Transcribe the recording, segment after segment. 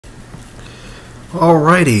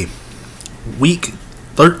Alrighty, week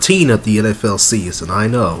 13 of the NFL season. I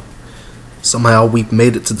know. Somehow we've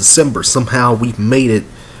made it to December. Somehow we've made it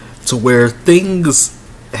to where things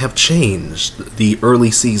have changed. The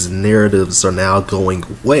early season narratives are now going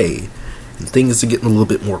away, and things are getting a little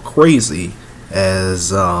bit more crazy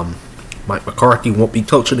as Mike McCarthy won't be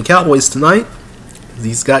coaching the Cowboys tonight.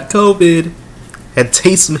 He's got COVID, and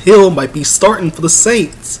Taysom Hill might be starting for the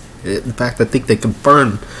Saints. In fact, I think they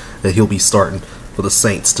confirmed that he'll be starting for the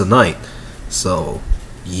Saints tonight. So,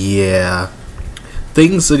 yeah,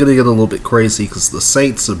 things are going to get a little bit crazy because the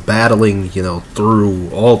Saints are battling, through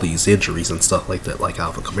all these injuries and stuff like that. Like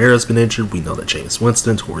Alvin Kamara's been injured. We know that Jameis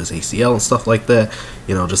Winston tore his ACL and stuff like that.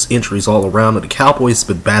 Just injuries all around. And the Cowboys have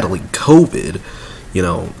been battling COVID,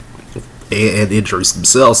 and injuries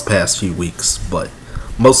themselves the past few weeks. But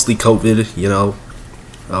mostly COVID,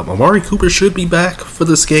 Amari Cooper should be back for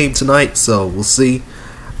this game tonight, so we'll see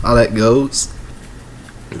how that goes.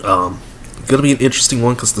 Gonna be an interesting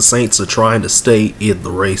one because the Saints are trying to stay in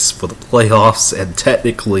the race for the playoffs, and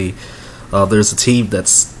technically, there's a team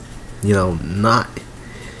that's, not,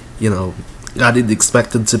 I didn't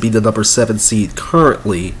expect them to be the number 7 seed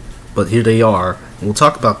currently, but here they are. And we'll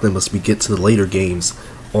talk about them as we get to the later games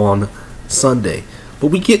on Sunday. But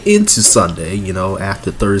we get into Sunday,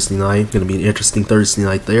 after Thursday night. Going to be an interesting Thursday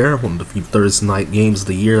night there. One of the few Thursday night games of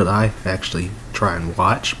the year that I actually try and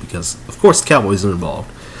watch because, of course, the Cowboys are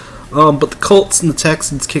involved. But the Colts and the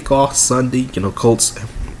Texans kick off Sunday. Colts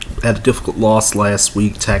had a difficult loss last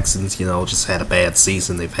week. Texans, just had a bad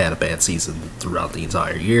season. They've had a bad season throughout the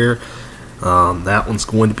entire year. That one's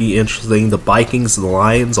going to be interesting. The Vikings and the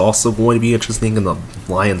Lions also going to be interesting, and the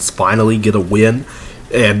Lions finally get a win.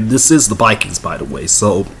 And this is the Vikings, by the way,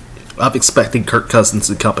 so I'm expecting Kirk Cousins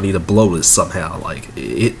and company to blow this somehow.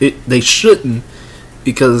 They shouldn't,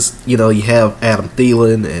 because, you have Adam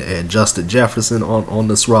Thielen and Justin Jefferson on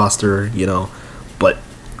this roster, but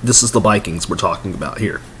this is the Vikings we're talking about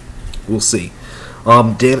here. We'll see.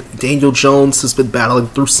 Daniel Jones has been battling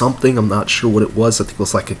through something. I'm not sure what it was. I think it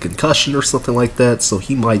was like a concussion or something like that, so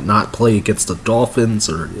he might not play against the Dolphins,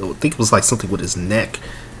 or I think it was like something with his neck.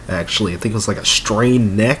 Actually, I think it was like a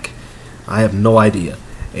strained neck. I have no idea.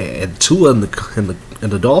 And Tua and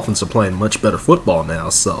the Dolphins are playing much better football now.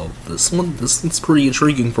 So this one's pretty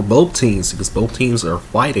intriguing for both teams because both teams are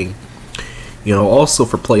fighting, also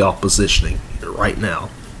for playoff positioning right now.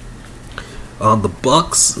 The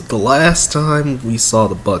Bucks. The last time we saw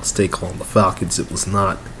the Bucks take on the Falcons, it was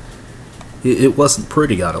not. It wasn't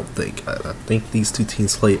pretty. I don't think. I think these two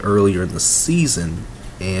teams played earlier in the season,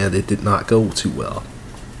 and it did not go too well.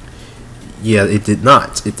 Yeah, it did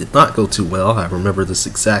not. It did not go too well. I remember this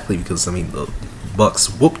exactly because, the Bucks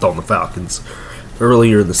whooped on the Falcons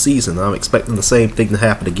earlier in the season. I'm expecting the same thing to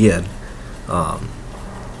happen again.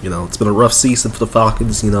 It's been a rough season for the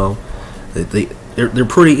Falcons. They're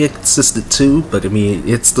pretty inconsistent too, but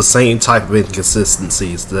it's the same type of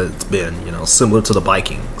inconsistencies that it's been. Similar to the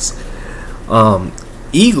Vikings.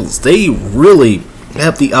 Eagles, they really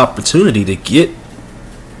have the opportunity to get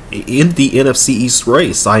in the NFC East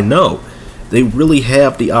race. I know. They really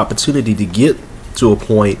have the opportunity to get to a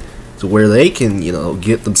point to where they can,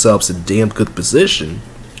 get themselves in damn good position.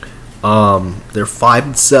 They're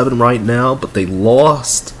 5-7 right now, but they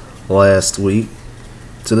lost last week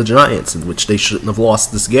to the Giants, in which they shouldn't have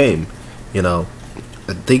lost this game.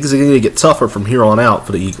 Things are going to get tougher from here on out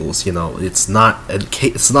for the Eagles. It's not a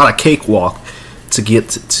cakewalk to get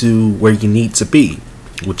to where you need to be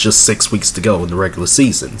with just 6 weeks to go in the regular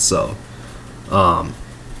season. So,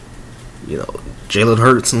 Jalen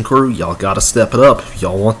Hurts and crew, y'all gotta step it up. If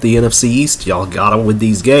y'all want the NFC East, y'all gotta win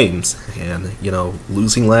these games. And,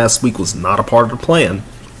 losing last week was not a part of the plan.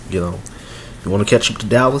 You want to catch up to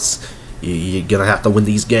Dallas, you're gonna have to win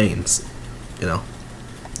these games.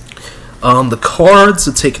 The Cards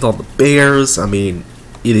are taking on the Bears. It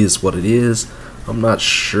is what it is. I'm not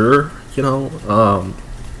sure,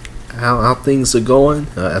 how things are going.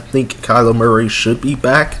 I think Kyler Murray should be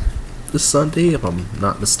back this Sunday, if I'm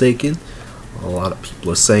not mistaken. A lot of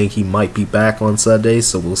people are saying he might be back on Sunday,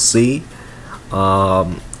 so we'll see.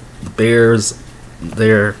 The Bears,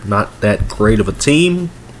 they're not that great of a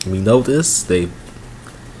team. We know this. I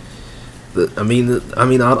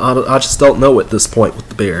just don't know at this point with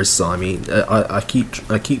the Bears. So I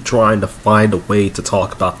keep trying to find a way to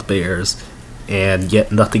talk about the Bears, and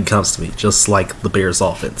yet nothing comes to me. Just like the Bears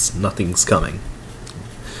offense, nothing's coming.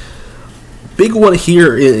 Big one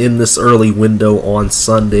here in this early window on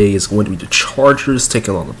Sunday is going to be the Chargers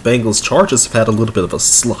taking on the Bengals. Chargers have had a little bit of a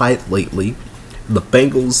slide lately. The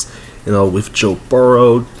Bengals, with Joe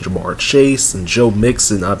Burrow, Jamar Chase, and Joe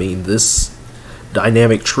Mixon, this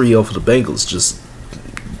dynamic trio for the Bengals, just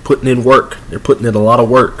putting in work. They're putting in a lot of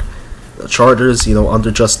work. The Chargers,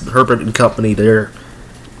 under Justin Herbert and company, they're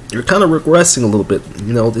kind of regressing a little bit.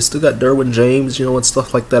 They still got Derwin James, and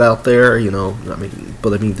stuff like that out there.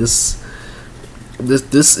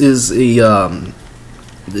 This is a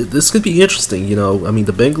this could be interesting. The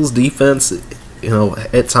Bengals defense,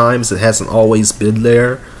 at times it hasn't always been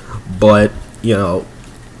there, but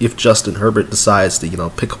if Justin Herbert decides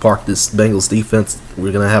to pick apart this Bengals defense,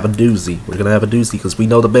 we're gonna have a doozy. We're gonna have a doozy because we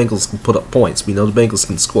know the Bengals can put up points. We know the Bengals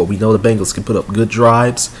can score. We know the Bengals can put up good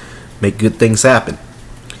drives, make good things happen.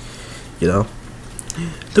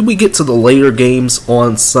 Then we get to the later games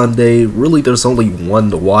on Sunday. Really, there's only one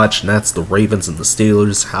to watch, and that's the Ravens and the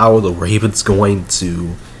Steelers. How are the Ravens going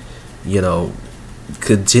to,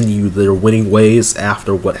 continue their winning ways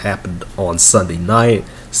after what happened on Sunday night?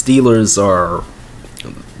 Steelers are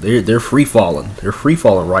they're free falling. They're free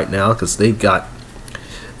falling right now because they've got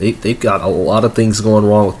a lot of things going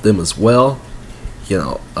wrong with them as well.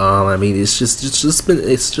 It's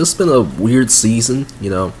just been a weird season.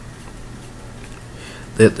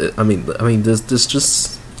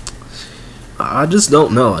 I just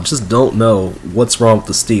don't know. I just don't know what's wrong with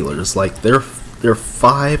the Steelers. Like they're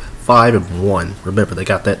 5-1. Remember, they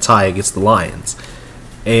got that tie against the Lions,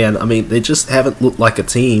 and they just haven't looked like a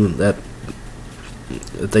team that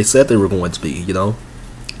they said they were going to be.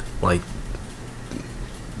 Like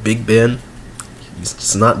Big Ben, he's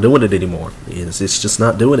just not doing it anymore. It's just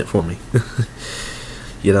not doing it for me.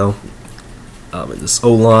 This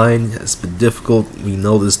O-line has been difficult. We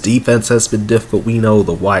know this defense has been difficult. We know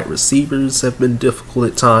the wide receivers have been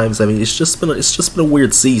difficult at times. It's just been a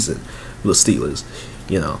weird season for the Steelers.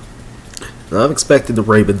 Now, I'm expecting the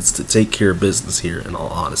Ravens to take care of business here, in all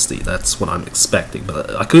honesty. That's what I'm expecting.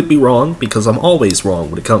 But I could be wrong because I'm always wrong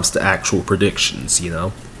when it comes to actual predictions,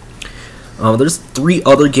 There's 3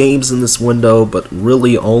 other games in this window, but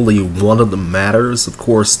really only one of them matters. Of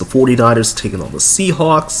course, the 49ers taking on the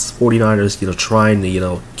Seahawks. 49ers, trying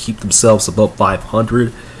to, keep themselves above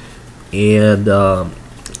 500. And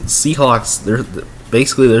Seahawks,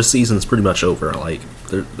 basically their season is pretty much over.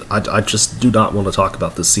 I just do not want to talk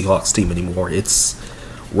about the Seahawks team anymore. It's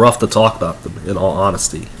rough to talk about them, in all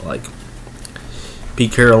honesty.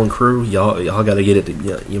 Pete Carroll and crew, y'all got to get it.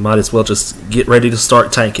 You might as well just get ready to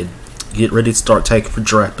start tanking. Get ready to start tanking for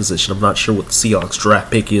draft position. I'm not sure what the Seahawks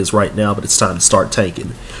draft pick is right now, but it's time to start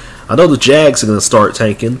tanking. I know the Jags are going to start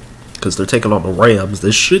tanking because they're taking on the Rams.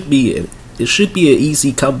 It should be an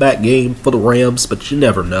easy comeback game for the Rams, but you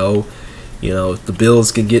never know. If the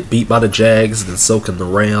Bills can get beat by the Jags, then so can the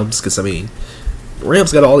Rams. Because the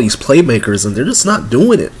Rams got all these playmakers, and they're just not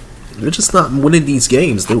doing it. They're just not winning these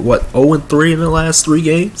games. They're 0-3 in the last 3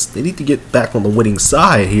 games. They need to get back on the winning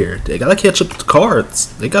side here. They gotta catch up to the Cards.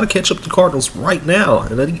 They gotta catch up to the Cardinals right now,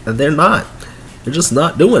 and they're not. They're just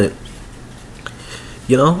not doing it.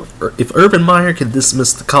 If Urban Meyer can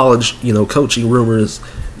dismiss the college, coaching rumors,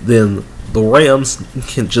 then the Rams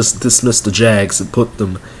can just dismiss the Jags and put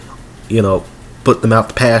them out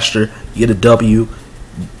the pasture, get a W,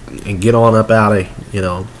 and get on up out of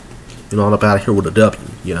here with a W.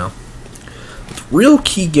 The real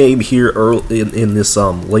key game here early in this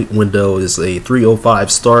late window is a 3:05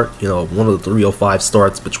 start. One of the 3:05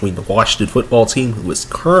 starts between the Washington football team, who is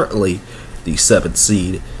currently the 7th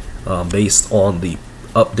seed, based on the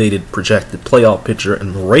updated projected playoff picture,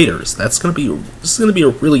 and the Raiders. This is going to be a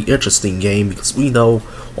really interesting game because we know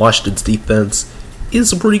Washington's defense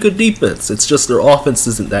is a pretty good defense. It's just their offense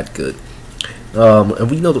isn't that good. And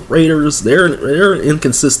we know the Raiders, they're an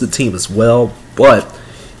inconsistent team as well, but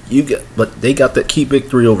they got that key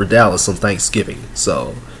victory over Dallas on Thanksgiving.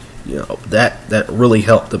 So, that really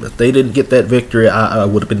helped them. If they didn't get that victory, I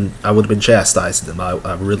would have been chastising them. I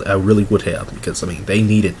really would have, because they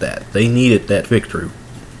needed that. They needed that victory.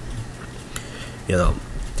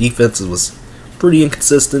 Defense was pretty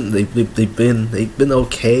inconsistent. They've been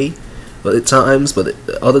okay, but at times, but at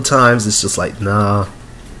other times it's just like, nah.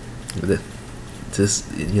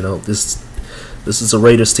 This is a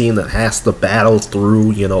Raiders team that has to battle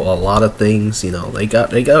through, a lot of things. They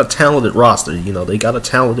got a talented roster. They got a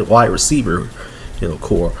talented wide receiver,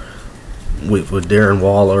 core with Darren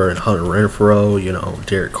Waller and Hunter Renfrow.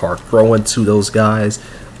 Derek Carr throwing to those guys.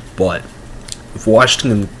 But if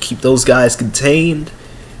Washington can keep those guys contained,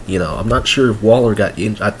 I'm not sure if Waller got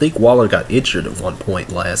injured. I think Waller got injured at one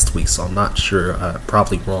point last week, so I'm not sure. I'm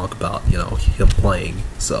probably wrong about him playing.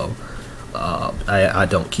 So. I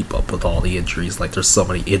don't keep up with all the injuries. There's so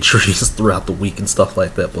many injuries throughout the week and stuff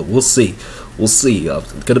like that. But we'll see. It's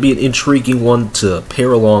going to be an intriguing one to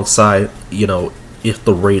pair alongside, if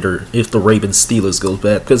the Ravens Steelers goes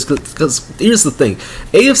bad, because here's the thing,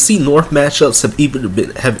 AFC North matchups have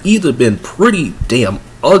either been pretty damn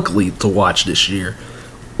ugly to watch this year,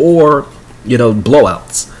 or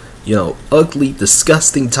blowouts. Ugly,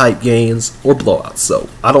 disgusting type games or blowouts. So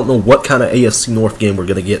I don't know what kind of AFC North game we're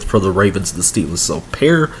gonna get for the Ravens and the Steelers. So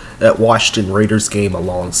pair that Washington Raiders game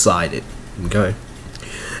alongside it. Okay.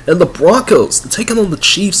 And the Broncos taking on the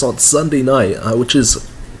Chiefs on Sunday night, which is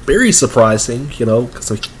very surprising,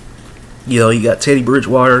 because you got Teddy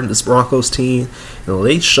Bridgewater and this Broncos team.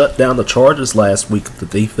 They shut down the Chargers last week with the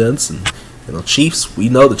defense, and Chiefs. We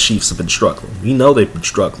know the Chiefs have been struggling. We know they've been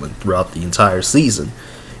struggling throughout the entire season.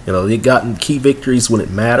 They've gotten key victories when it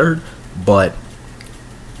mattered, but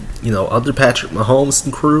under Patrick Mahomes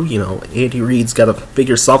and crew, Andy Reid's got to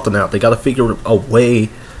figure something out. They got to figure a way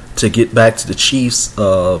to get back to the Chiefs,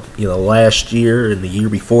 last year and the year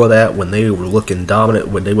before that, when they were looking dominant,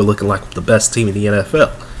 when they were looking like the best team in the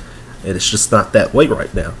NFL. And it's just not that way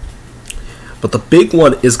right now. But the big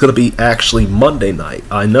one is going to be actually Monday night.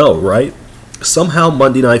 I know, right? Somehow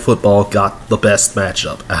Monday Night Football got the best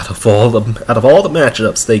matchup out of all the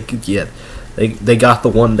matchups they could get. They got the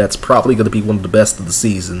one that's probably going to be one of the best of the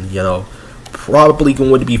season. Probably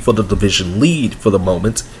going to be for the division lead for the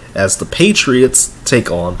moment, as the Patriots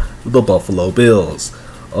take on the Buffalo Bills.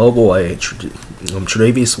 Oh boy,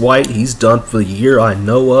 Tre'Davious White, he's done for the year, I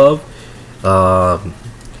know of.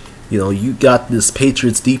 You got this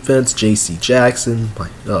Patriots defense, J.C. Jackson,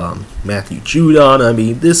 Matthew Judon. I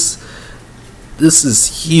mean, this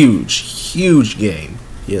is huge game.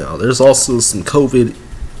 There's also some COVID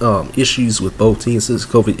issues with both teams. There's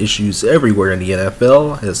COVID issues everywhere in the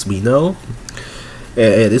NFL, as we know.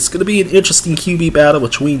 And it's going to be an interesting QB battle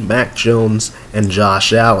between Mac Jones and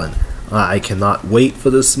Josh Allen. I cannot wait for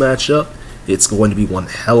this matchup. It's going to be one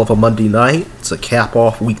hell of a Monday night to cap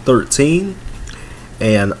off Week 13.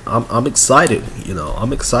 And I'm excited.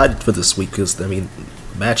 I'm excited for this week because,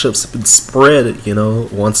 matchups have been spread,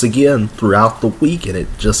 once again throughout the week, and it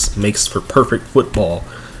just makes for perfect football,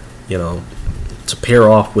 to pair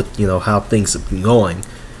off with, how things have been going.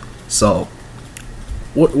 So,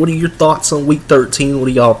 what are your thoughts on Week 13? What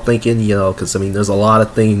are y'all thinking? Because there's a lot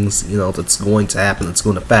of things, that's going to happen, that's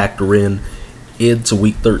going to factor into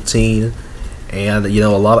Week 13, and a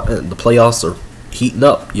lot of the playoffs are heating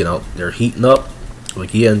up. They're heating up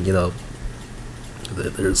again.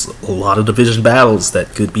 There's a lot of division battles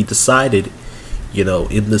that could be decided,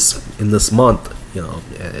 in this month.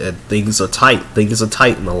 And things are tight. Things are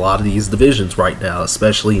tight in a lot of these divisions right now,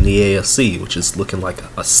 especially in the AFC, which is looking like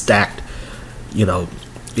a stacked.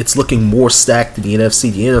 It's looking more stacked than the NFC.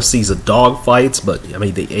 The NFC is a dogfight, but the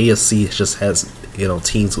AFC just has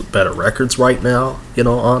teams with better records right now.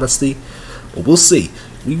 Honestly, but we'll see.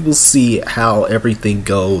 We will see how everything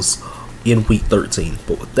goes in Week 13.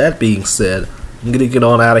 But with that being said, I'm gonna get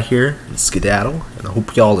on out of here and skedaddle, and I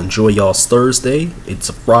hope y'all enjoy y'all's Thursday. It's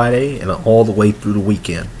a Friday and all the way through the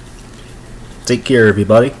weekend. Take care,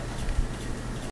 everybody.